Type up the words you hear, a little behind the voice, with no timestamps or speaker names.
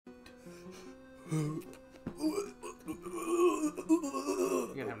You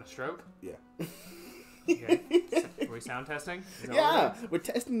gonna have a stroke? Yeah. Okay. Are we sound testing? Yeah, we're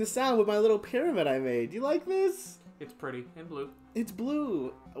testing the sound with my little pyramid I made. You like this? It's pretty and blue. It's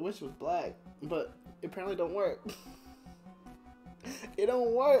blue. I wish it was black, but it apparently don't work. It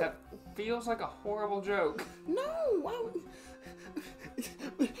don't work. That feels like a horrible joke. No.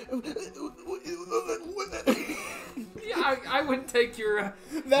 Yeah, I would take your...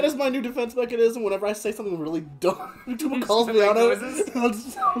 That is my new defense mechanism. Whenever I say something really dumb, people Just calls to me make out on it.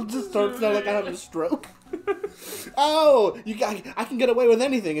 noises? I'll just start sounding like I have a stroke. Oh, I can get away with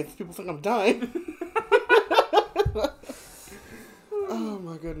anything if people think I'm dying. Oh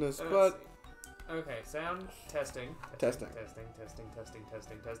my goodness, but... Okay, sound testing. Testing. Testing. Testing.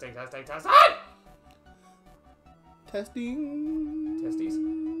 Testes.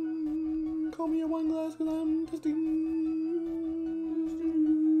 Call me a wine glass because I'm testing.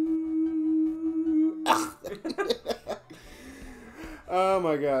 Oh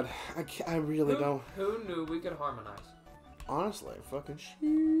my god. I really don't. Who knew we could harmonize? Honestly, fucking shit.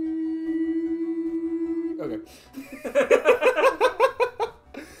 Okay.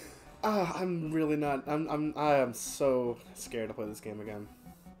 I'm really not. I am so scared to play this game again.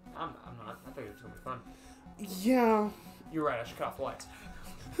 I'm not. I think it's gonna be fun. Yeah. You're right. I should cut off the lights.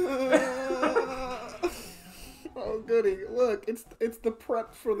 Oh goody! Look, it's the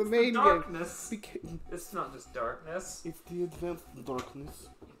prep for the main game. Darkness. It's not just darkness. It's the advanced darkness.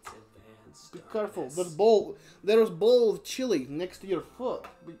 It's advanced. Be careful. There's bowl of chili next to your foot.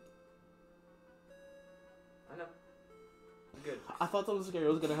 I know. Good. I thought something scary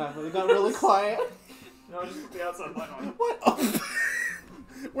was gonna happen. It got really quiet. No, just put the outside light on. What? Oh.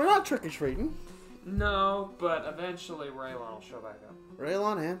 We're not trick or treating. No, but eventually Raylon will show back up.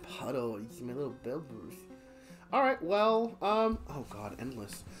 Raylon and Puddle, my little bellboos. Alright, well, oh god,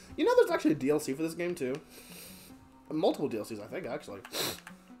 endless. You know there's actually a DLC for this game, too. Multiple DLCs, I think, actually.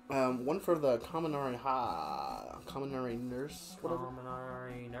 One for the Commonary Nurse, whatever.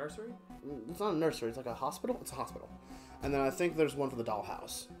 Commonary Nursery? It's not a nursery, it's like a hospital? It's a hospital. And then I think there's one for the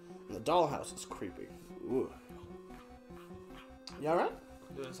dollhouse. And the dollhouse is creepy. Ooh. You alright?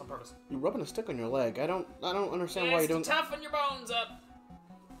 I'm doing this on purpose. You're rubbing a stick on your leg. I don't understand why you're doing... to toughen your bones up.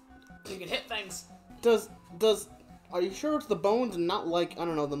 So you can hit things. Are you sure it's the bones and not like, I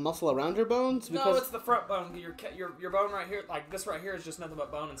don't know, the muscle around your bones? Because, no, it's the front bone. Your bone right here, like this right here is just nothing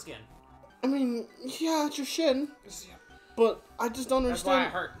but bone and skin. I mean, yeah, it's your shin. Yeah. But I just don't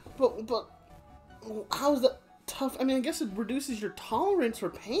understand. That's why it hurt. But how is that tough? I mean, I guess it reduces your tolerance for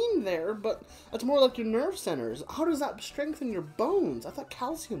pain there, but that's more like your nerve centers. How does that strengthen your bones? I thought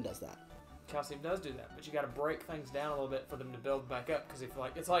calcium does that. Calcium does do that, but you got to break things down a little bit for them to build back up. Because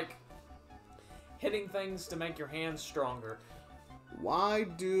it's like hitting things to make your hands stronger. Why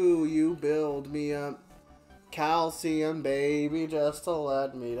do you build me up, calcium, baby, just to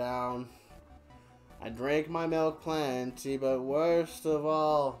let me down? I drank my milk plenty, but worst of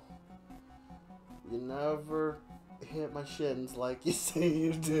all, you never hit my shins like you say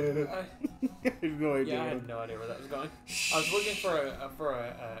you do. I have no idea. Yeah, I had no idea where that was going. I was looking for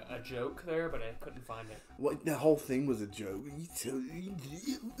a joke there, but I couldn't find it. What? The whole thing was a joke.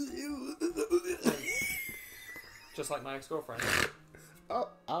 Just like my ex-girlfriend. Oh,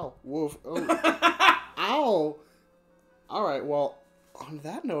 ow, woof. Oh. Ow. All right, well, on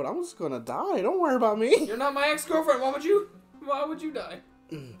that note, I'm just gonna die. Don't worry about me. You're not my ex-girlfriend. Why would you die?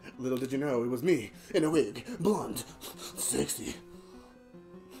 Little did you know, it was me, in a wig, blonde, sexy.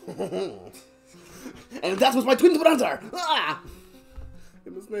 And that was my twin brother! Ah!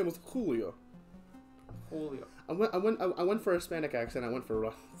 And his name was Julio. Julio. I went for a Hispanic accent. I went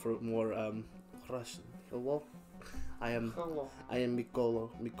for more Russian. Hello. I am Mikolo.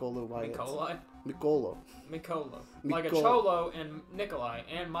 Mikolo Wyatt. Mikolo. Like a Cholo and Nikolai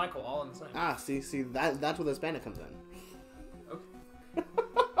and Michael all in the same. Ah, see, that's where the Hispanic comes in. Okay.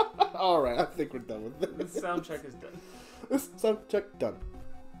 Alright, I think we're done with this. The sound check is done. This sound check done.